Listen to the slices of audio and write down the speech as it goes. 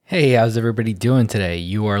Hey, how's everybody doing today?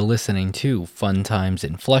 You are listening to Fun Times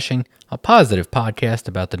in Flushing, a positive podcast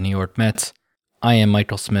about the New York Mets. I am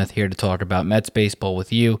Michael Smith, here to talk about Mets baseball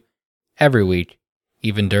with you every week,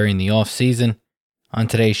 even during the off season. On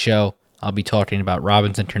today's show, I'll be talking about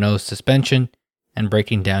Robinson Cano's suspension and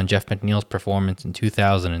breaking down Jeff McNeil's performance in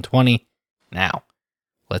 2020. Now,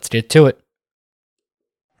 let's get to it.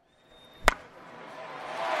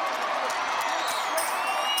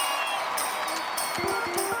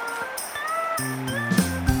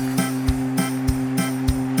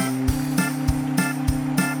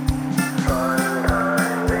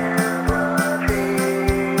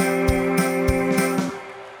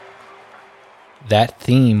 That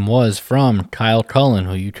theme was from Kyle Cullen,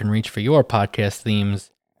 who you can reach for your podcast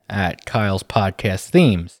themes at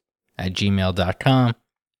kylspodcastthemes@gmail.com.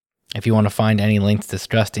 If you want to find any links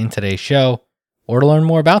discussed in today's show, or to learn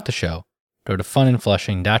more about the show, go to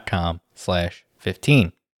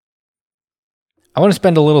funinflushing.com/15. I want to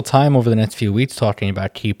spend a little time over the next few weeks talking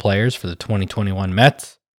about key players for the 2021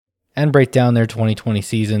 Mets, and break down their 2020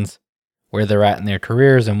 seasons, where they're at in their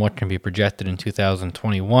careers, and what can be projected in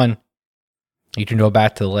 2021. You can go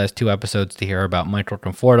back to the last two episodes to hear about Michael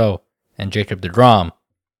Conforto and Jacob deGrom.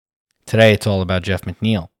 Today, it's all about Jeff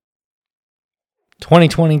McNeil.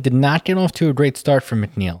 2020 did not get off to a great start for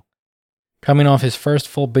McNeil. Coming off his first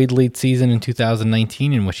full big league season in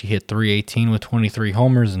 2019, in which he hit .318 with 23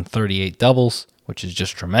 homers and 38 doubles, which is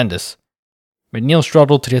just tremendous, McNeil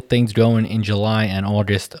struggled to get things going in July and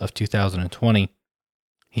August of 2020.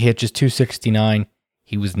 He hit just .269.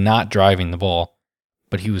 He was not driving the ball,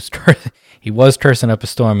 but he was cursing up a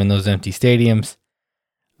storm in those empty stadiums.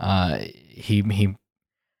 He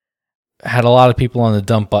had a lot of people on the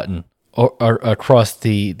dump button or across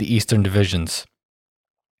the Eastern divisions.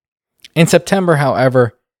 In September,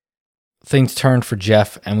 however, things turned for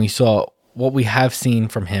Jeff, and we saw what we have seen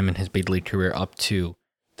from him in his big league career up to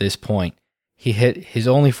this point. He hit his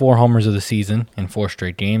only 4 homers of the season in 4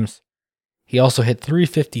 straight games. He also hit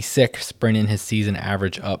 .356, bringing his season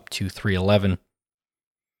average up to .311.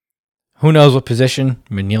 Who knows what position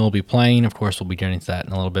McNeil will be playing? Of course, we'll be getting to that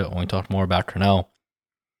in a little bit when we talk more about Cano.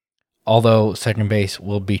 Although second base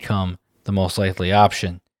will become the most likely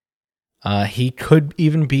option. He could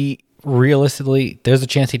even be, realistically, there's a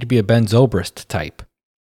chance he could be a Ben Zobrist type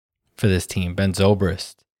for this team. Ben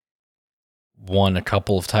Zobrist won a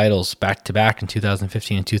couple of titles back-to-back in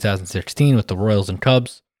 2015 and 2016 with the Royals and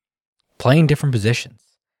Cubs, playing different positions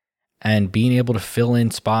and being able to fill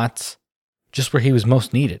in spots just where he was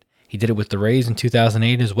most needed. He did it with the Rays in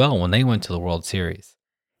 2008 as well when they went to the World Series.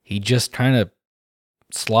 He just kind of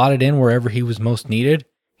slotted in wherever he was most needed.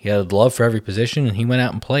 He had love for every position, and he went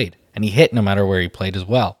out and played. And he hit no matter where he played as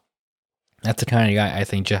well. That's the kind of guy I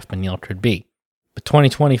think Jeff McNeil could be. But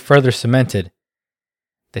 2020 further cemented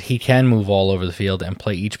that he can move all over the field and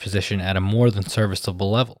play each position at a more than serviceable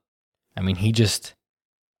level. I mean, he just,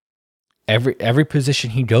 every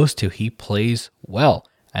position he goes to, he plays well.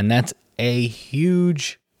 And that's a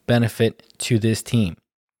huge benefit to this team.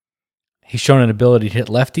 He's shown an ability to hit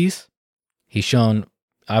lefties. He's shown,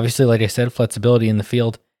 obviously, like I said, flexibility in the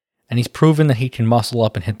field. And he's proven that he can muscle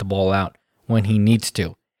up and hit the ball out when he needs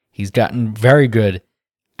to. He's gotten very good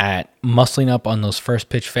at muscling up on those first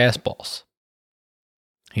pitch fastballs.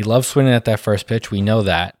 He loves swinging at that first pitch. We know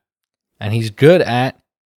that. And he's good at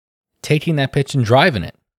taking that pitch and driving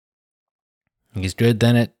it. He's good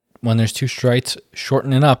then at, when there's 2 strikes,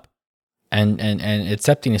 shortening up and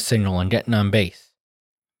accepting a signal and getting on base.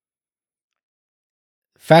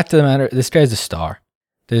 Fact of the matter, this guy's a star.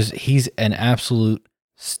 He's an absolute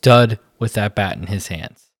stud with that bat in his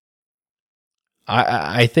hands.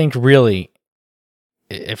 I think really,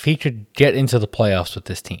 if he could get into the playoffs with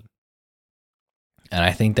this team, and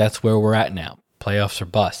I think that's where we're at now, playoffs or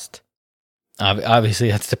bust. Obviously,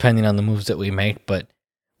 that's depending on the moves that we make, but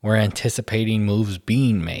we're anticipating moves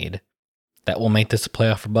being made that will make this a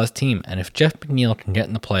playoff or bust team. And if Jeff McNeil can get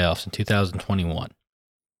in the playoffs in 2021,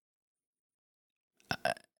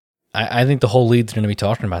 I think the whole league's going to be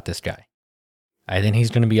talking about this guy. I think he's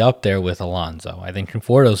going to be up there with Alonso. I think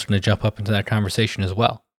Conforto's going to jump up into that conversation as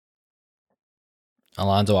well.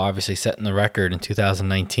 Alonso obviously setting the record in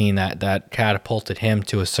 2019 that catapulted him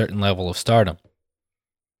to a certain level of stardom.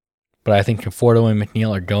 But I think Conforto and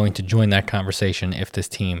McNeil are going to join that conversation if this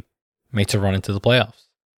team makes a run into the playoffs.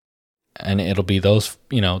 And it'll be those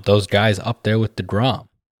guys up there with deGrom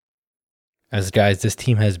as guys this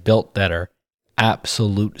team has built that are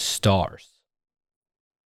absolute stars.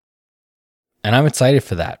 And I'm excited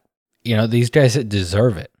for that. These guys that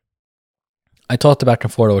deserve it. I talked about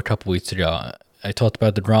Conforto a couple weeks ago. I talked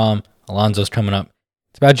about deGrom. Alonso's coming up.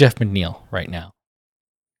 It's about Jeff McNeil right now.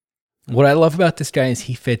 What I love about this guy is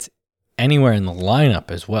he fits anywhere in the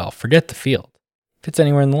lineup as well. Forget the field. Fits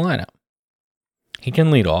anywhere in the lineup. He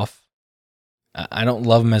can lead off. I don't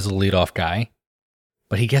love him as a leadoff guy,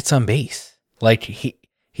 but he gets on base. Like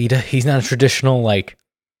he's not a traditional like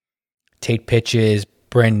take pitches,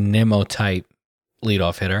 Brandon Nimmo type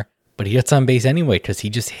leadoff hitter, but he gets on base anyway because he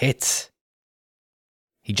just hits.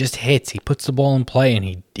 He just hits. He puts the ball in play,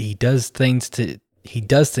 and he does things to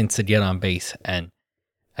get on base. And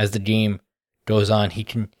as the game goes on, he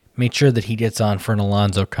can make sure that he gets on for an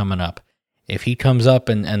Alonso coming up. If he comes up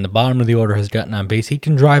and the bottom of the order has gotten on base, he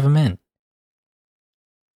can drive him in.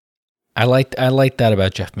 I like that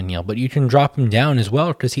about Jeff McNeil, but you can drop him down as well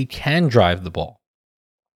because he can drive the ball.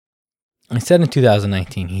 I said in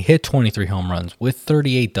 2019, he hit 23 home runs with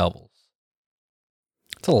 38 doubles.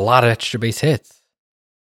 That's a lot of extra base hits.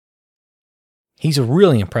 He's a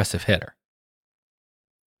really impressive hitter.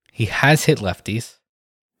 He has hit lefties.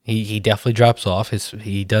 He definitely drops off.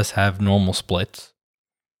 He does have normal splits.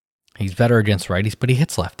 He's better against righties, but he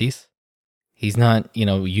hits lefties. He's not,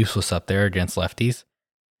 useless up there against lefties.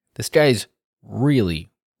 This guy's really,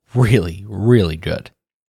 really, really good.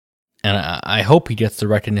 And I hope he gets the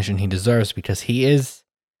recognition he deserves because he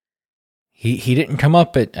didn't come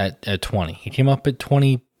up at 20. He came up at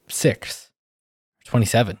 26,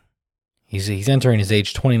 27. He's entering his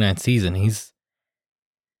age 29 season. He's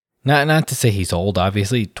not to say he's old,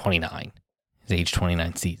 obviously 29. His age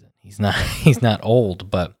 29 season. He's not old,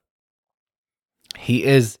 but he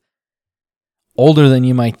is older than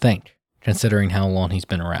you might think, considering how long he's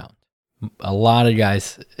been around. A lot of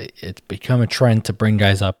guys, it's become a trend to bring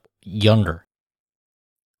guys up younger.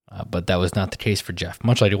 But that was not the case for Jeff,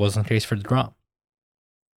 much like it wasn't the case for DeGrom.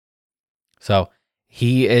 So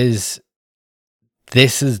this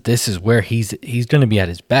is where he's going to be at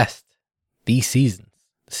his best. These seasons,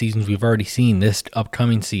 the seasons we've already seen, this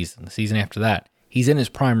upcoming season, the season after that, he's in his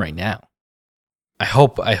prime right now. I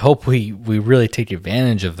hope we really take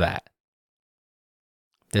advantage of that.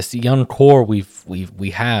 This young core we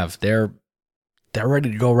have, they're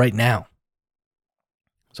ready to go right now.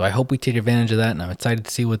 So I hope we take advantage of that, and I'm excited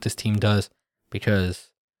to see what this team does,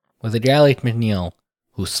 because with a guy like McNeil,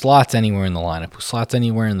 who slots anywhere in the lineup, who slots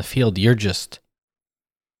anywhere in the field, you're just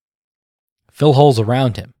fill holes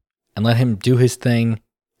around him and let him do his thing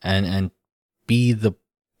and be the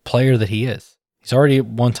player that he is. He's already a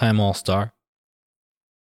one-time All-Star.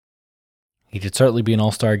 He could certainly be an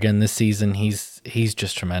All-Star again this season. He's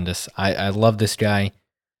just tremendous. I love this guy.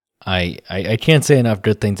 I can't say enough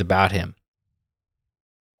good things about him.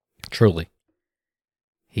 Truly.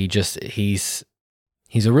 He's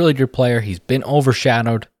a really good player. He's been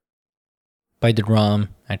overshadowed by DeGrom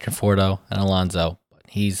and Conforto and Alonso, but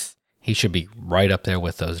he should be right up there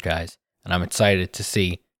with those guys. And I'm excited to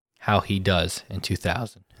see how he does in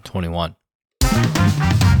 2021.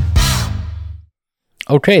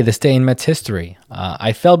 Okay, this day in Mets history.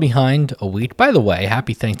 I fell behind a week. By the way,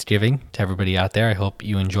 happy Thanksgiving to everybody out there. I hope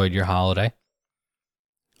you enjoyed your holiday.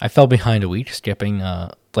 I fell behind a week, skipping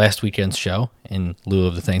last weekend's show in lieu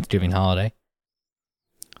of the Thanksgiving holiday.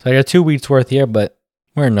 So I got 2 weeks worth here, but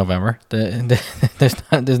we're in November. There's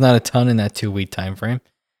not a ton in that 2-week time frame.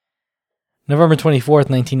 November 24th,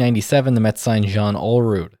 1997, the Mets signed John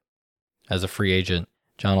Olerud as a free agent.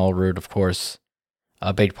 John Olerud, of course,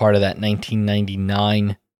 a big part of that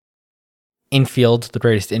 1999 infield, the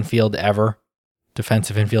greatest infield ever,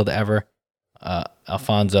 defensive infield ever.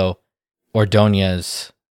 Alfonso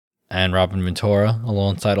Ordonez and Robin Ventura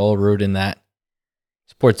alongside Olerud in that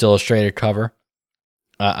Sports Illustrated cover.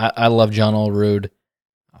 I love John Olerud.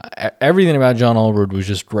 Everything about John Olerud was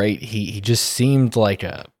just great. He just seemed like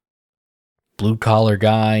a blue-collar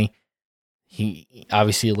guy. He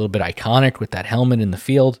obviously a little bit iconic with that helmet in the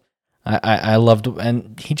field. I loved,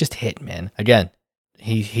 and he just hit, man. Again,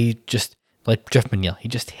 he just, like Jeff McNeil, he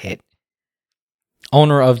just hit.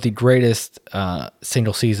 Owner of the greatest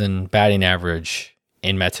single-season batting average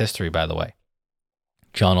in Mets history, by the way.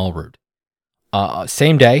 John Olerud.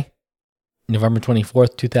 Same day, November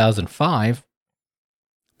 24th, 2005,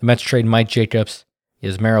 the Mets trade Mike Jacobs,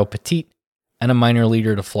 Yasmero Petit, and a minor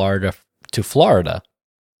leaguer to Florida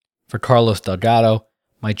for Carlos Delgado.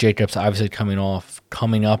 Mike Jacobs obviously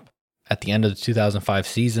coming up at the end of the 2005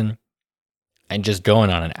 season and just going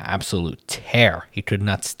on an absolute tear. He could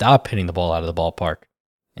not stop hitting the ball out of the ballpark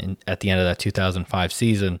at the end of that 2005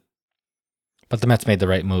 season. But the Mets made the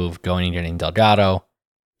right move going and getting Delgado.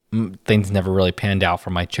 Things never really panned out for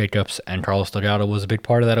Mike Jacobs, and Carlos Delgado was a big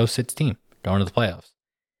part of that 06 team going to the playoffs.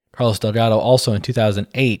 Carlos Delgado also in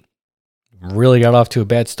 2008 really got off to a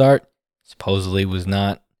bad start. Supposedly was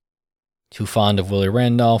not too fond of Willie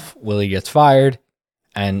Randolph. Willie gets fired,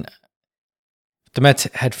 and the Mets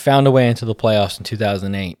had found a way into the playoffs in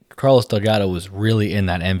 2008. Carlos Delgado was really in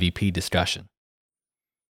that MVP discussion.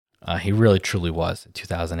 He really truly was in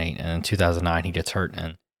 2008. And in 2009, he gets hurt,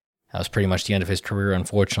 and that was pretty much the end of his career,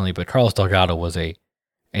 unfortunately. But Carlos Delgado was a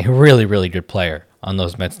really, really good player on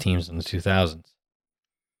those Mets teams in the 2000s.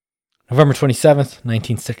 November 27th,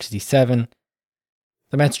 1967,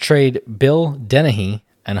 the Mets trade Bill Dennehy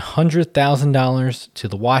and $100,000 to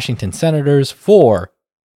the Washington Senators for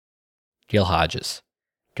Gil Hodges.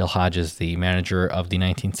 Gil Hodges, the manager of the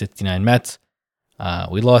 1969 Mets.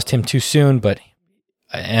 We lost him too soon, but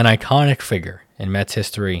an iconic figure in Mets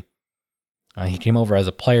history. He came over as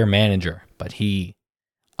a player manager, but he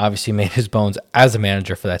obviously made his bones as a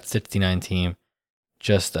manager for that 69 team.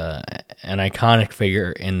 Just an iconic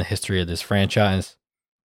figure in the history of this franchise.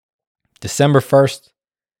 December 1st,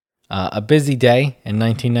 a busy day in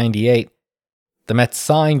 1998. The Mets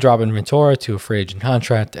signed Robin Ventura to a free agent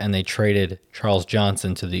contract, and they traded Charles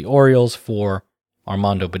Johnson to the Orioles for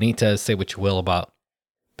Armando Benitez. Say what you will about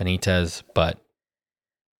Benitez, but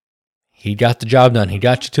he got the job done. He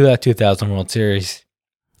got you to that 2000 World Series.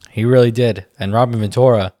 He really did. And Robin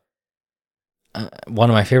Ventura, one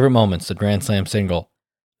of my favorite moments, the Grand Slam single.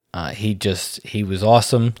 He was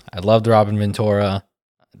awesome. I loved Robin Ventura.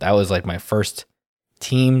 That was like my first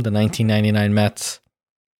team, the 1999 Mets,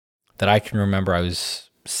 that I can remember. I was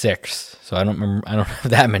 6, so I don't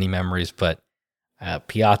have that many memories, but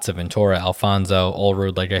Piazza, Ventura, Alfonso,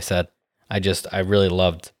 Olerud, like I said, I really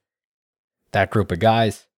loved that group of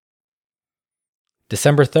guys.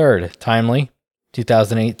 December 3rd, timely,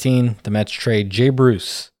 2018, the Mets trade Jay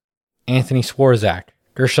Bruce, Anthony Swarzak,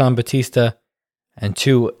 Gershon Batista, and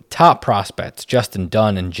 2 top prospects, Justin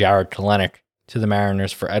Dunn and Jared Kelenic, to the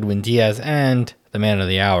Mariners for Edwin Diaz and the man of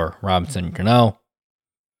the hour, Robinson Cano.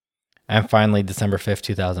 And finally, December 5th,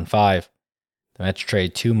 2005, the Mets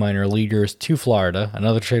trade 2 minor leaguers to Florida,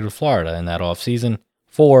 another trade with Florida in that offseason,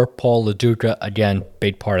 for Paul LaDuca, again,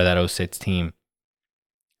 big part of that 06 team.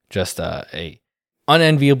 Just a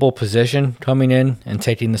unenviable position coming in and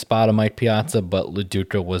taking the spot of Mike Piazza, but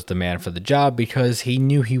LaDuca was the man for the job because he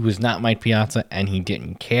knew he was not Mike Piazza and he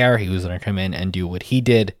didn't care. He was going to come in and do what he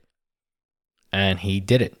did, and he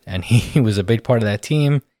did it. And he was a big part of that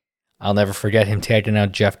team. I'll never forget him tagging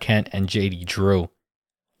out Jeff Kent and J.D. Drew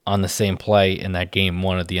on the same play in that game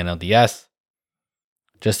 1 of the NLDS.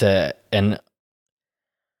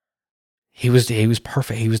 He was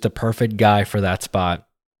perfect. He was the perfect guy for that spot.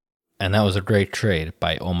 And that was a great trade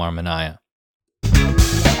by Omar Minaya.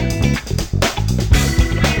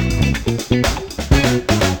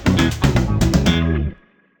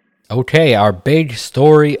 Okay, our big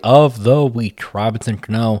story of the week. Robinson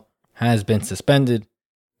Cano has been suspended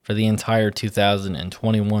for the entire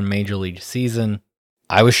 2021 Major League season.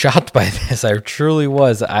 I was shocked by this. I truly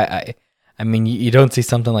was. I mean, you don't see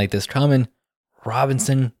something like this coming.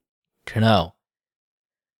 Robinson Cano.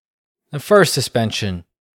 The first suspension,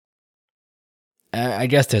 I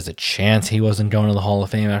guess there's a chance he wasn't going to the Hall of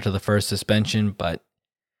Fame after the first suspension, but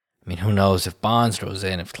I mean, who knows if Bonds goes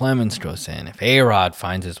in, if Clemens goes in, if A-Rod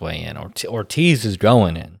finds his way in, or Ortiz is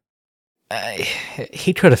going in.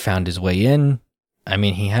 He could have found his way in. I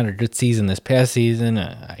mean, he had a good season this past season.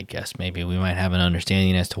 I guess maybe we might have an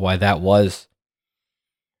understanding as to why that was.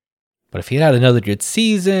 But if he had another good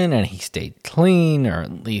season and he stayed clean, or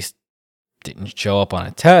at least didn't show up on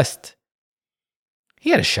a test,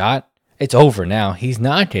 he had a shot. It's over now. He's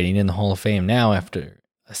not getting in the Hall of Fame now after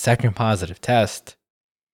a second positive test.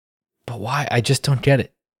 But why? I just don't get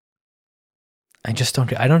it. I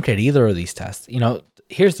don't get either of these tests. You know,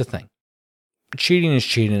 here's the thing. Cheating is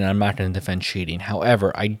cheating, and I'm not going to defend cheating.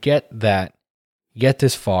 However, I get that you get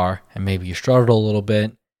this far, and maybe you struggle a little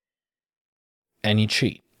bit, and you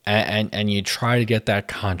cheat, and you try to get that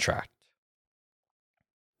contract.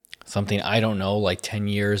 Something, I don't know, like 10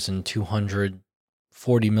 years and $240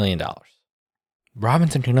 million.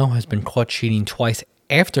 Robinson Cano has been caught cheating twice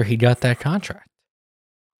after he got that contract.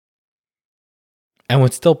 And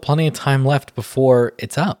with still plenty of time left before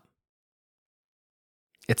it's up.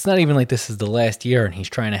 It's not even like this is the last year and he's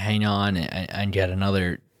trying to hang on and get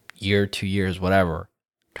another year, 2 years, whatever,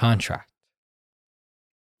 contract.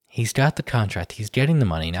 He's got the contract. He's getting the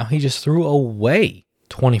money. Now he just threw away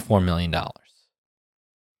 $24 million.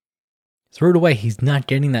 Threw it away. He's not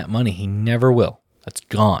getting that money. He never will. That's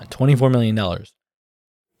gone. $24 million.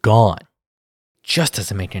 Gone. Just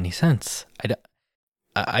doesn't make any sense.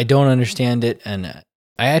 I don't understand it. And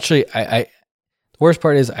the worst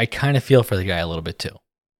part is I kind of feel for the guy a little bit too.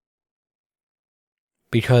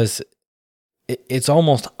 Because it's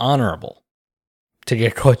almost honorable to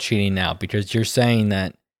get caught cheating now, because you're saying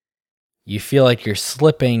that you feel like you're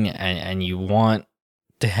slipping and you want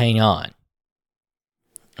to hang on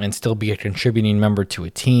and still be a contributing member to a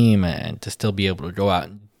team and to still be able to go out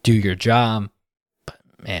and do your job. But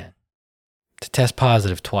man, to test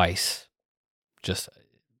positive twice, just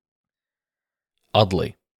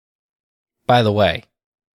ugly. By the way,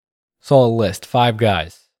 saw a list, 5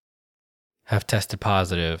 guys have tested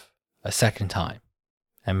positive a second time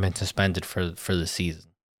and been suspended for the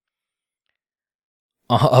season.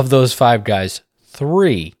 Of those 5 guys,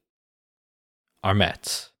 3 are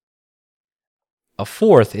Mets. A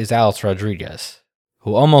 4th is Alex Rodriguez,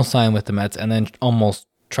 who almost signed with the Mets and then almost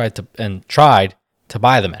tried to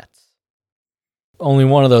buy the Mets. Only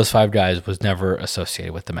one of those 5 guys was never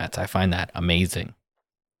associated with the Mets. I find that amazing.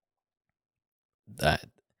 That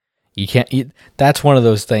you can't. That's one of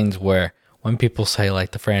those things where when people say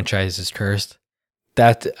like the franchise is cursed,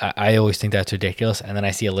 that I always think that's ridiculous. And then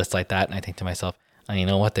I see a list like that, and I think to myself, oh, you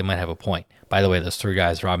know what? They might have a point. By the way, those 3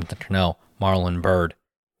 guys: Robinson Cano, Marlon Byrd,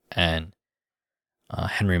 and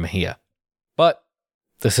Henry Mejia. But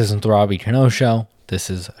this isn't the Robbie Cano show. This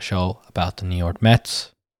is a show about the New York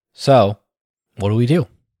Mets. So, what do we do?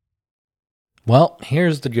 Well,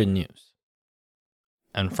 here's the good news.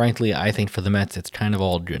 And frankly, I think for the Mets, it's kind of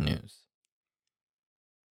all good news.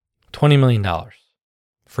 $20 million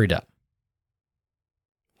freed up.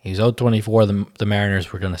 He's owed 24. The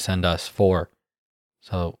Mariners were going to send us 4.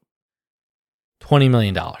 So $20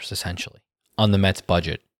 million, essentially, on the Mets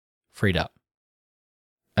budget, freed up.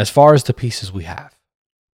 As far as the pieces we have,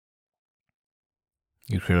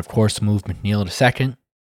 you could, of course, move McNeil to second,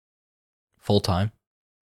 full-time.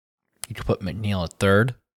 You could put McNeil at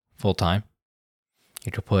third, full-time.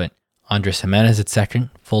 You could put Andres Jimenez at second,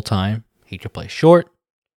 full-time. He could play short.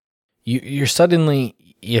 You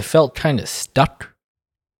felt kind of stuck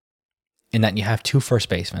in that you have 2 first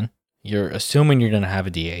basemen. You're assuming you're going to have a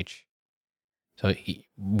DH. So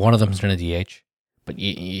one of them is going to DH. But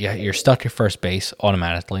you're stuck at first base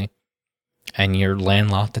automatically. And you're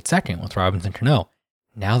landlocked at second with Robinson Cano.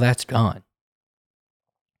 Now that's gone.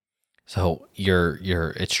 So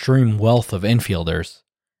your extreme wealth of infielders,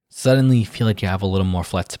 suddenly you feel like you have a little more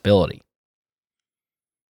flexibility.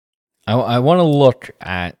 I want to look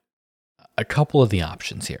at a couple of the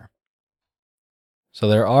options here. So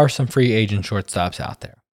there are some free agent shortstops out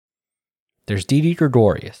there. There's Didi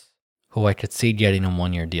Gregorius, who I could see getting a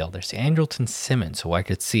 1-year deal. There's Andrelton Simmons, who I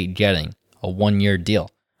could see getting a 1-year deal.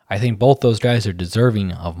 I think both those guys are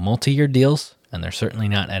deserving of multi-year deals, and they're certainly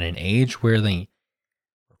not at an age where they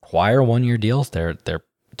require 1-year deals. They're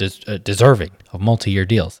deserving of multi-year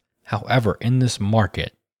deals. However, in this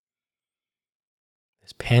market,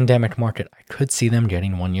 this pandemic market, I could see them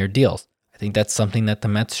getting 1-year deals. I think that's something that the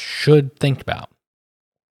Mets should think about.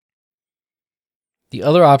 The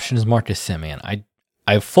other option is Marcus Semien.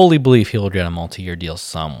 I fully believe he will get a multi-year deal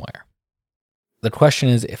somewhere. The question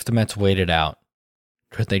is, if the Mets wait it out,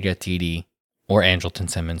 could they get Didi or Andrelton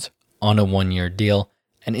Simmons on a 1-year deal?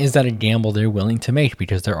 And is that a gamble they're willing to make?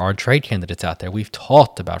 Because there are trade candidates out there. We've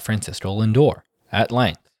talked about Francisco Lindor at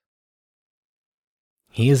length.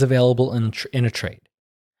 He is available in a trade.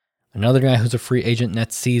 Another guy who's a free agent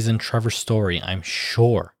next season, Trevor Story, I'm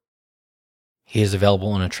sure he is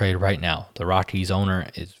available in a trade right now. The Rockies owner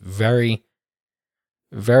is very,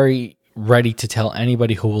 very ready to tell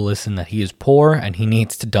anybody who will listen that he is poor and he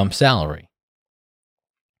needs to dump salary.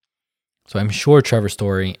 So I'm sure Trevor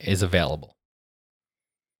Story is available.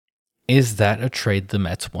 Is that a trade the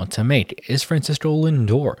Mets want to make? Is Francisco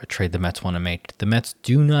Lindor a trade the Mets want to make? The Mets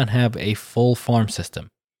do not have a full farm system.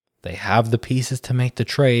 They have the pieces to make the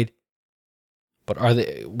trade, but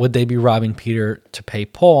would they be robbing Peter to pay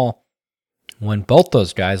Paul when both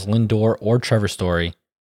those guys, Lindor or Trevor Story,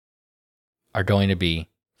 are going to be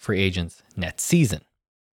free agents next season?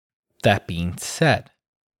 That being said,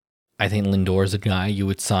 I think Lindor is a guy you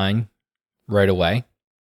would sign right away.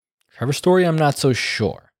 Trevor Story, I'm not so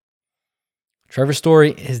sure. Trevor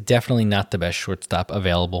Story is definitely not the best shortstop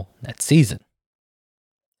available next season.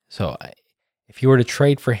 So if you were to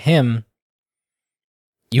trade for him,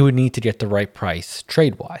 you would need to get the right price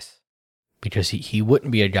trade-wise, because he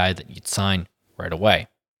wouldn't be a guy that you'd sign right away.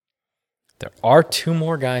 There are 2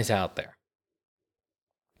 more guys out there.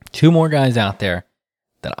 2 more guys out there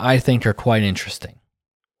that I think are quite interesting.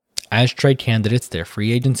 As trade candidates, they're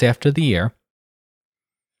free agents after the year.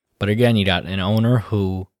 But again, you got an owner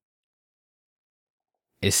who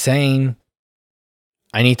is saying,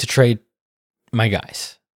 I need to trade my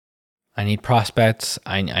guys. I need prospects.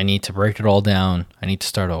 I need to break it all down. I need to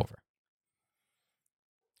start over.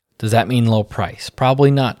 Does that mean low price?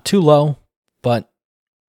 Probably not too low, but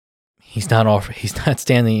he's not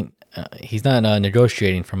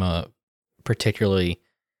negotiating from a particularly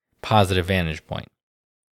positive vantage point.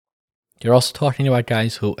 You're also talking about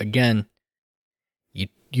guys who, again,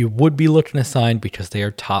 you would be looking to sign because they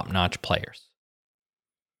are top-notch players.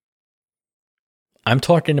 I'm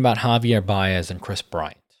talking about Javier Baez and Chris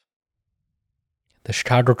Bryant. The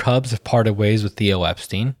Chicago Cubs have parted ways with Theo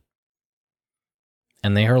Epstein,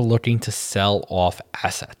 and they are looking to sell off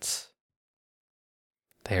assets.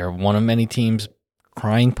 They are one of many teams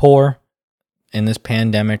crying poor in this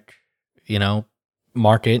pandemic,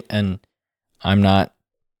 market, and I'm not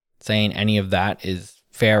saying any of that is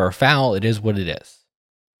fair or foul. It is what it is.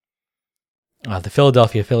 The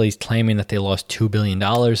Philadelphia Phillies claiming that they lost $2 billion.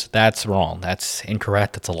 That's wrong. That's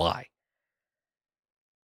incorrect. That's a lie.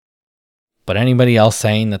 But anybody else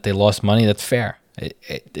saying that they lost money, that's fair.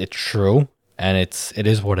 It's true, and it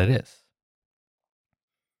is what it is.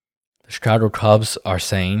 The Chicago Cubs are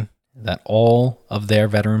saying that all of their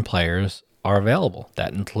veteran players are available.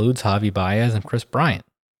 That includes Javi Baez and Chris Bryant.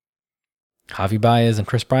 Javi Baez and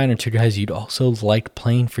Chris Bryant are two guys you'd also like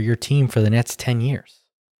playing for your team for the next 10 years.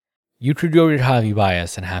 You could go to Javi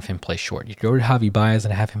Baez and have him play short. You could go to Javi Baez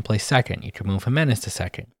and have him play second. You could move Jimenez to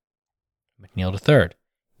second, McNeil to third.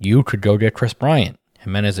 You could go get Chris Bryant,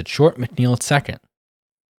 Jimenez at short, McNeil at second.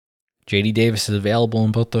 JD Davis is available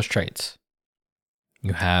in both those trades.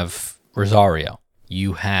 You have Rosario.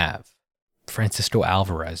 You have Francisco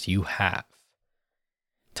Alvarez. You have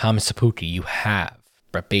Thomas Sapuki. You have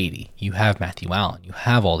Brett Beatty. You have Matthew Allen. You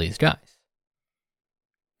have all these guys.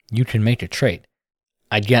 You can make a trade.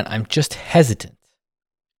 Again, I'm just hesitant.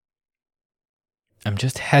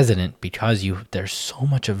 Because there's so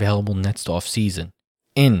much available next off season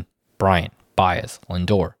in Bryant, Baez,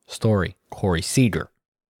 Lindor, Story, Corey Seager.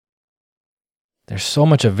 There's so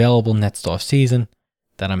much available next off season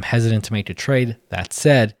that I'm hesitant to make a trade. That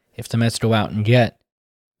said, if the Mets go out and get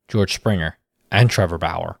George Springer and Trevor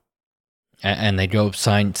Bauer, and they go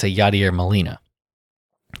sign, say, Yadier Molina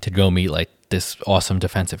to go meet like this awesome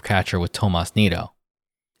defensive catcher with Tomas Nido,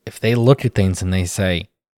 if they look at things and they say,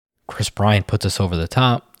 Chris Bryant puts us over the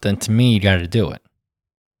top, then to me, you got to do it.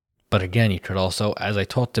 But again, you could also, as I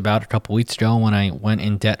talked about a couple weeks ago when I went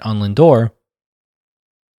in debt on Lindor,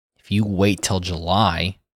 if you wait till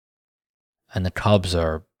July and the Cubs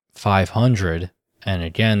are 500, and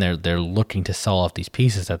again, they're looking to sell off these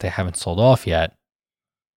pieces that they haven't sold off yet,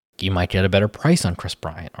 you might get a better price on Chris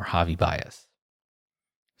Bryant or Javi Baez.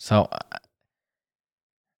 So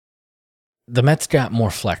the Mets got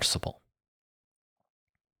more flexible,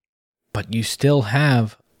 but you still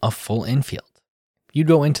have a full infield. You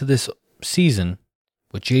go into this season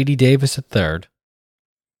with JD Davis at third,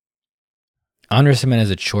 Andres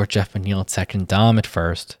Jimenez at short, Jeff McNeil at second, Dom at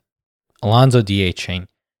first, Alonso DHing,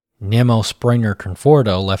 Nimmo, Springer,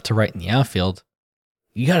 Conforto left to right in the outfield.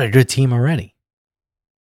 You got a good team already.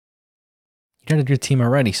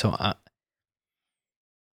 So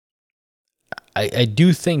I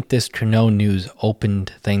do think this Cano news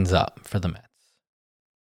opened things up for the Mets.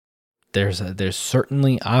 There's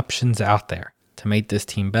certainly options out there to make this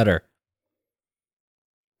team better.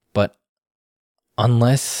 But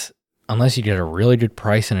unless you get a really good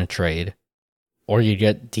price in a trade, or you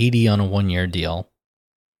get Didi on a 1-year deal,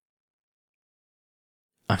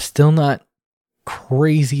 I'm still not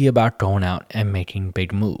crazy about going out and making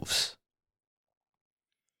big moves.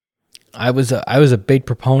 I was a big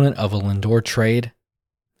proponent of a Lindor trade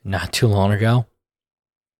not too long ago.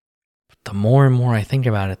 But the more and more I think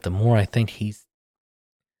about it, the more I think he's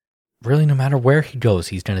really, no matter where he goes,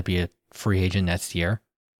 he's going to be a free agent next year.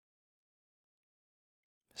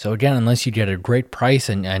 So again, unless you get a great price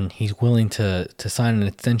and he's willing to sign an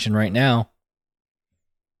extension right now,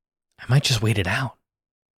 I might just wait it out.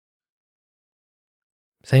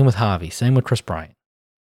 Same with Javi, same with Chris Bryant.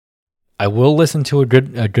 I will listen to a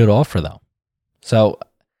good offer though. So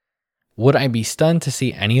would I be stunned to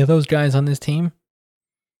see any of those guys on this team?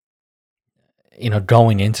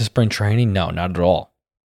 Going into spring training? No, not at all.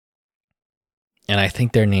 And I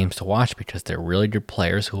think they're names to watch because they're really good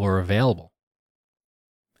players who are available.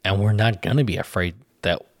 And we're not going to be afraid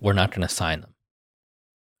that we're not going to sign them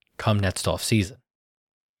come next off season.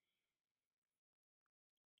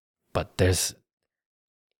 But I've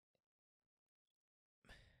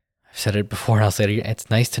said it before and I'll say it again, it's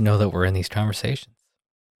nice to know that we're in these conversations.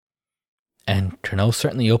 And Cano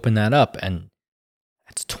certainly opened that up, and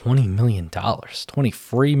it's $20 million,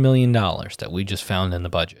 $23 million that we just found in the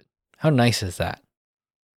budget. How nice is that?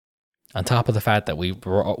 On top of the fact that we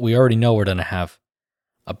already know we're going to have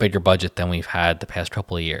a bigger budget than we've had the past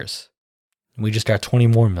couple of years. We just got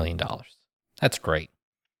 $20 more million. That's great.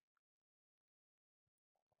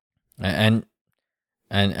 And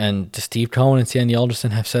Steve Cohen and Sandy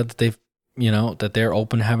Alderson have said that they've, that they're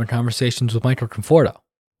open to having conversations with Michael Conforto,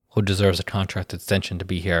 who deserves a contract extension to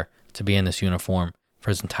be here, to be in this uniform for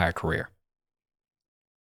his entire career.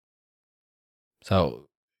 So,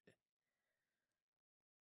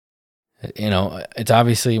 it's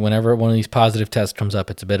obviously whenever one of these positive tests comes up,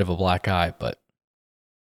 it's a bit of a black eye, but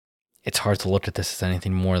it's hard to look at this as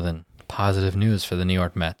anything more than positive news for the New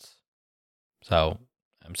York Mets. So,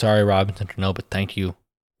 I'm sorry, Robinson Cano, but thank you.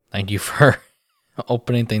 Thank you for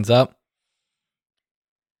opening things up.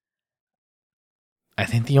 I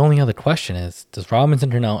think the only other question is, does Robinson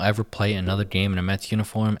Cano ever play another game in a Mets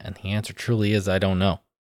uniform? And the answer truly is, I don't know.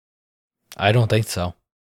 I don't think so.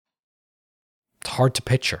 It's hard to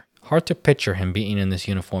picture. Hard to picture him being in this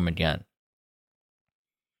uniform again.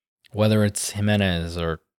 Whether it's Jimenez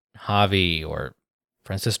or Javi or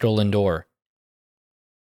Francisco Lindor,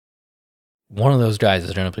 one of those guys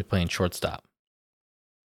is going to be playing shortstop.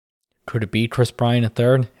 Could it be Chris Bryant at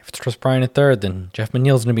third? If it's Chris Bryant at third, then Jeff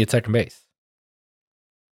McNeil's going to be at second base.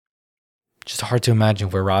 Just hard to imagine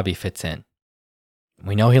where Robbie fits in.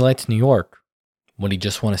 We know he likes New York. Would he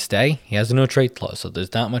just want to stay? He has a no trade clause, so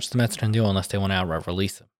there's not much the Mets can do unless they want to outright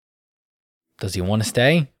release him. Does he want to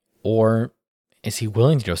stay, or is he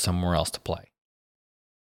willing to go somewhere else to play?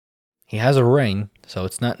 He has a ring, so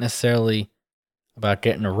it's not necessarily about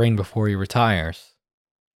getting a ring before he retires.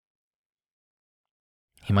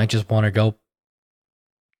 He might just want to go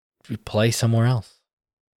play somewhere else.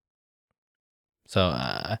 So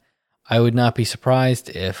I would not be surprised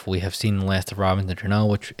if we have seen the last of Robinson Cano,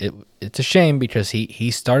 which it's a shame because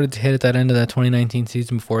he started to hit at that end of that 2019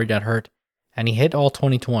 season before he got hurt, and he hit all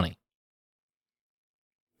 2020.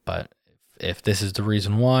 But if this is the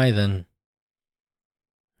reason why, then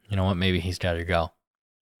you know what? Maybe he's got to go.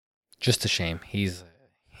 Just a shame. He's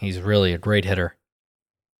really a great hitter.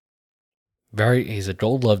 He's a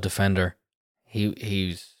Gold Glove defender.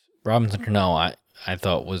 He's Robinson Cano. I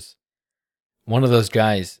thought was one of those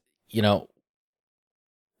guys.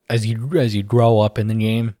 As you grow up in the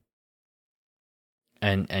game,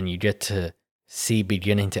 and you get to see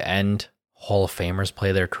beginning to end Hall of Famers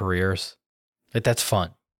play their careers, that's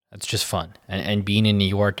fun. That's just fun. And being in New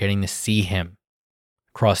York, getting to see him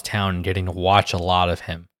across town and getting to watch a lot of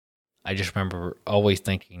him. I just remember always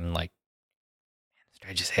thinking, like, this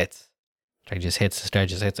guy just hits. This guy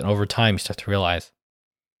just hits. And over time, you start to realize,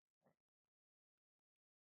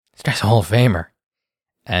 this guy's a Hall of Famer.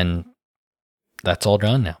 And that's all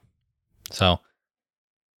gone now. So,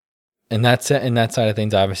 in that side of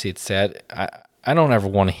things, obviously it's sad. I don't ever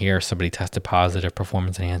want to hear somebody tested positive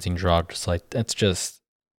performance-enhancing drug. Just like, that's just,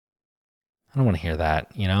 I don't want to hear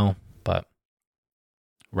that, But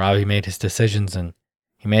Robbie made his decisions and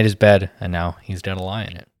he made his bed, and now he's got to lie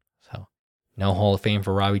in it. So, no Hall of Fame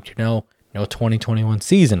for Robbie Cano, no 2021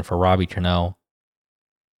 season for Robbie Cano.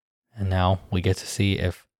 And now we get to see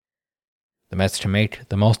if the Mets can make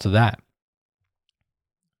the most of that.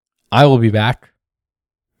 I will be back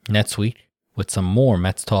next week with some more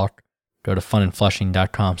Mets talk. Go to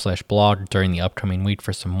funandflushing.com/blog during the upcoming week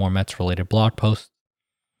for some more Mets-related blog posts.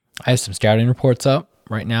 I have some scouting reports up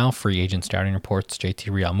right now, free agent scouting reports,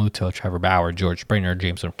 JT Realmuto, Trevor Bauer, George Springer,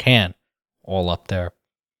 James McCann, all up there.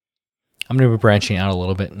 I'm going to be branching out a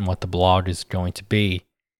little bit in what the blog is going to be.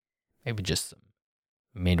 Maybe just some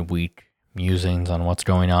midweek musings on what's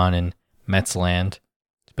going on in Mets land.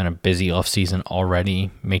 It's been a busy offseason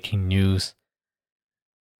already, making news.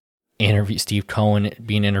 Steve Cohen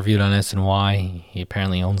being interviewed on SNY. He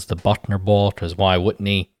apparently owns the Buckner Ball, because why wouldn't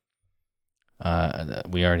he?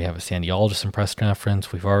 We already have a Sandy Alderson press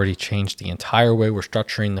conference. We've already changed the entire way we're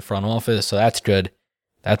structuring the front office, so that's good.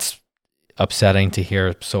 That's upsetting to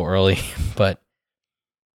hear so early, but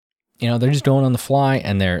they're just going on the fly,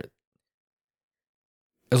 and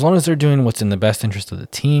as long as they're doing what's in the best interest of the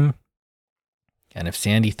team, and if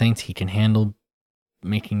Sandy thinks he can handle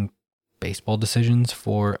making baseball decisions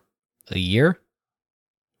for a year,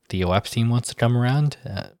 Theo Epstein wants to come around,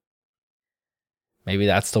 maybe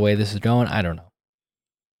that's the way this is going. I don't know.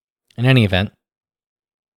 In any event,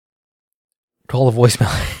 call the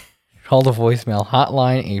voicemail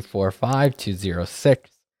hotline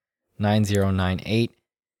 845-206-9098.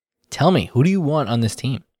 Tell me, who do you want on this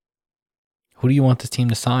team? Who do you want this team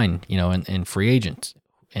to sign, in free agency?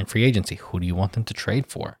 Who do you want them to trade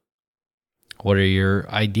for? What are your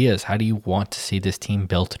ideas? How do you want to see this team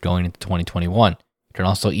built going into 2021? You can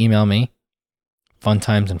also email me,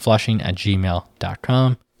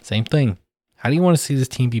 funtimesandflushing@gmail.com. Same thing. How do you want to see this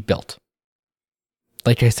team be built?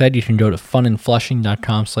 Like I said, you can go to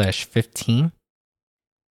funandflushing.com/15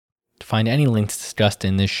 to find any links discussed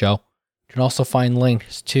in this show. You can also find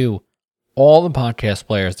links to all the podcast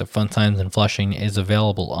players that Fun Times and Flushing is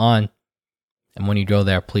available on. And when you go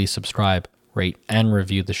there, please subscribe, rate, and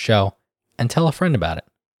review the show, and tell a friend about it.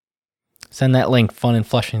 Send that link,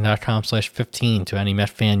 funandflushing.com/15, to any Met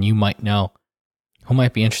fan you might know who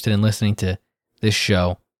might be interested in listening to this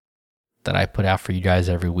show that I put out for you guys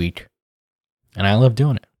every week. And I love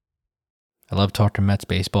doing it. I love talking Mets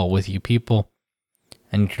baseball with you people.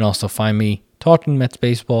 And you can also find me talking Mets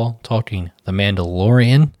baseball, talking The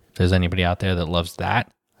Mandalorian. If there's anybody out there that loves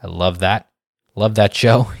that, I love that. Love that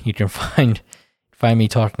show. You can find me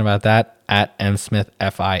talking about that at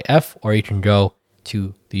msmithfif, or you can go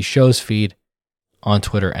to the show's feed on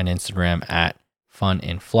Twitter and Instagram at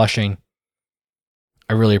funinflushing.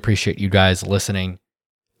 I really appreciate you guys listening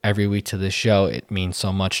every week to this show. It means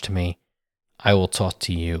so much to me. I will talk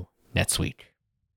to you next week.